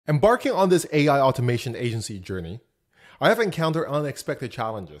Embarking on this AI automation agency journey, I have encountered unexpected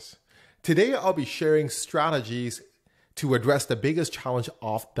challenges. Today, I'll be sharing strategies to address the biggest challenge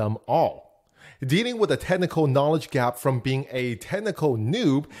of them all, dealing with a technical knowledge gap from being a technical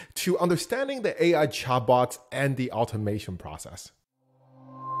noob to understanding the AI chatbots and the automation process.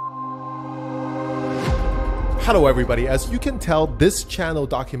 Hello everybody, as you can tell, this channel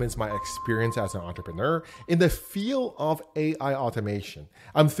documents my experience as an entrepreneur in the field of AI automation.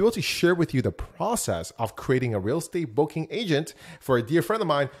 I'm thrilled to share with you the process of creating a real estate booking agent for a dear friend of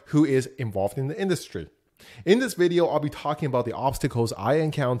mine who is involved in the industry. In this video, I'll be talking about the obstacles I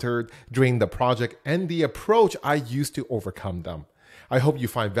encountered during the project and the approach I used to overcome them. I hope you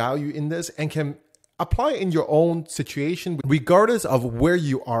find value in this and can apply it in your own situation regardless of where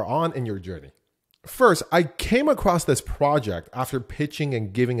you are on in your journey. First, I came across this project after pitching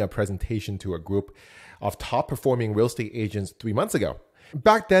and giving a presentation to a group of top performing real estate agents 3 months ago.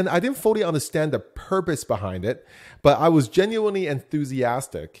 Back then, I didn't fully understand the purpose behind it, but I was genuinely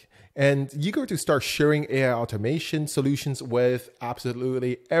enthusiastic and eager to start sharing AI automation solutions with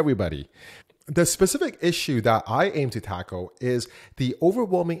absolutely everybody. The specific issue that I aim to tackle is the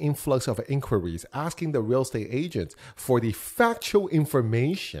overwhelming influx of inquiries asking the real estate agents for the factual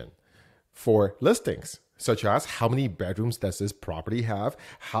information for listings, such as how many bedrooms does this property have,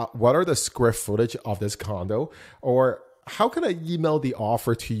 what are the square footage of this condo, or how can I email the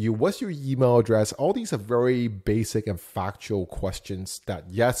offer to you, what's your email address. All these are very basic and factual questions that,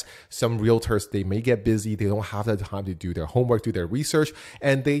 yes, some realtors, they may get busy, they don't have the time to do their homework, do their research,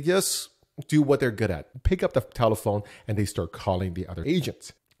 and they just do what they're good at. Pick up the telephone and they start calling the other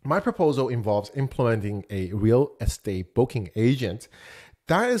agents. My proposal involves implementing a real estate booking agent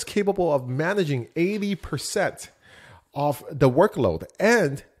that is capable of managing 80% of the workload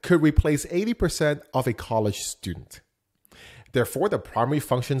and could replace 80% of a college student. Therefore, the primary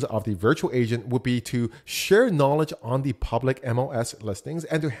functions of the virtual agent would be to share knowledge on the public MLS listings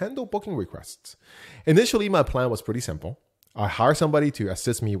and to handle booking requests. Initially, my plan was pretty simple. I hired somebody to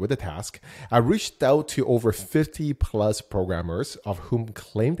assist me with the task. I reached out to over 50 plus programmers of whom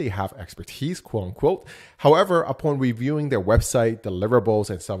claim they have expertise, quote unquote. However, upon reviewing their website, deliverables,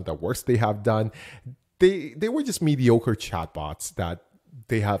 and some of the works they have done, they were just mediocre chatbots that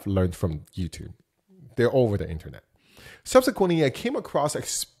they have learned from YouTube. They're over the internet. Subsequently, I came across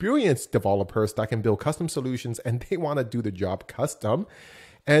experienced developers that can build custom solutions and they want to do the job custom.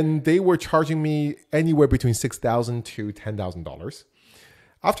 And they were charging me anywhere between $6,000 to $10,000.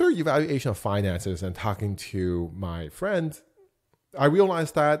 After evaluation of finances and talking to my friend, I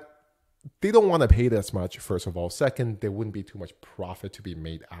realized that they don't want to pay this much, first of all. Second, there wouldn't be too much profit to be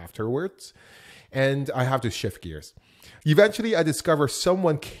made afterwards. And I have to shift gears. Eventually, I discovered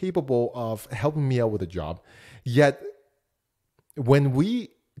someone capable of helping me out with a job. Yet, when we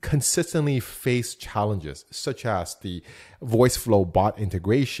consistently face challenges such as the VoiceFlow bot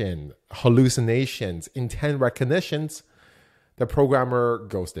integration, hallucinations, intent recognitions, the programmer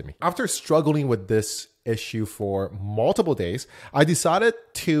ghosted me. After struggling with this issue for multiple days, I decided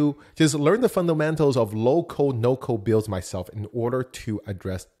to just learn the fundamentals of low-code, no-code builds myself in order to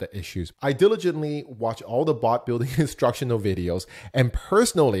address the issues. I diligently watched all the bot building instructional videos and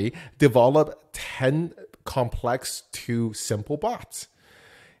personally developed 10 complex to simple bots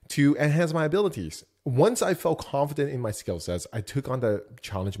to enhance my abilities. Once I felt confident in my skill sets, I took on the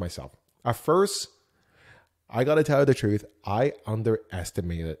challenge myself. At first, I gotta tell you the truth, I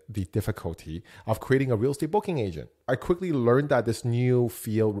underestimated the difficulty of creating a real estate booking agent. I quickly learned that this new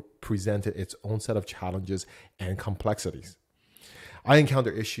field presented its own set of challenges and complexities. I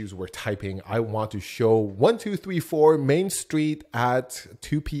encountered issues where typing, I want to show 1234 Main Street at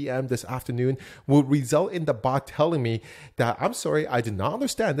 2 p.m. this afternoon would result in the bot telling me that, I'm sorry, I did not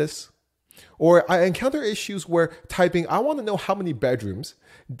understand this. Or I encounter issues where typing, I want to know how many bedrooms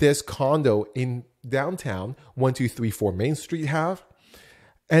this condo in downtown 1234 Main Street have.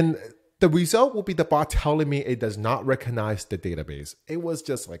 And the result will be the bot telling me it does not recognize the database. It was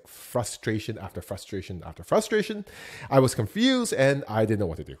just like frustration after frustration after frustration. I was confused and I didn't know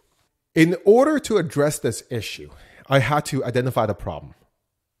what to do. In order to address this issue, I had to identify the problem.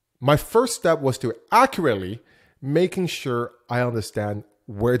 My first step was to accurately making sure I understand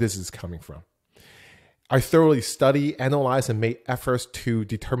where this is coming from. I thoroughly studied, analyzed, and made efforts to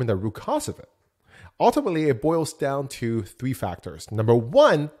determine the root cause of it. Ultimately, it boils down to 3 factors. Number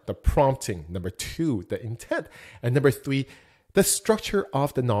 1, the prompting. Number 2, the intent. And number 3, the structure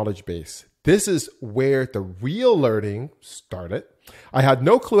of the knowledge base. This is where the real learning started. I had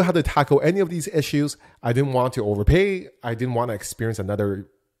no clue how to tackle any of these issues. I didn't want to overpay. I didn't want to experience another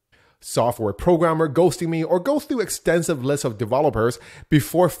software programmer ghosting me or go through extensive lists of developers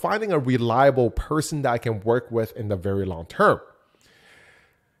before finding a reliable person that I can work with in the very long term.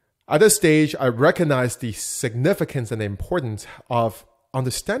 At this stage, I recognize the significance and the importance of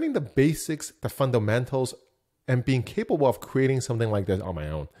understanding the basics, the fundamentals, and being capable of creating something like this on my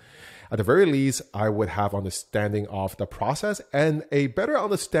own. At the very least, I would have understanding of the process and a better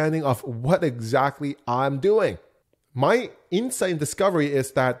understanding of what exactly I'm doing. My insight and discovery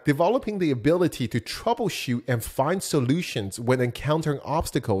is that developing the ability to troubleshoot and find solutions when encountering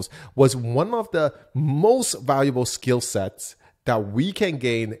obstacles was one of the most valuable skill sets that we can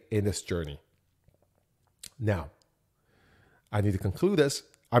gain in this journey. Now, I need to conclude this.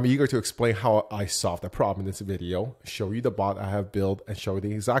 I'm eager to explain how I solved the problem in this video, show you the bot I have built, and show you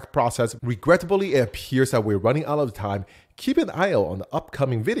the exact process. Regrettably, it appears that we're running out of time. Keep an eye out on the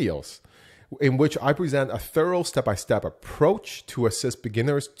upcoming videos, in which I present a thorough step-by-step approach to assist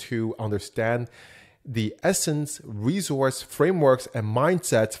beginners to understand the essence, resource, frameworks, and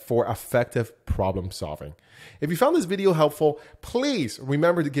mindsets for effective problem solving. If you found this video helpful, please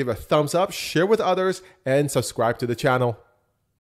remember to give a thumbs up, share with others, and subscribe to the channel.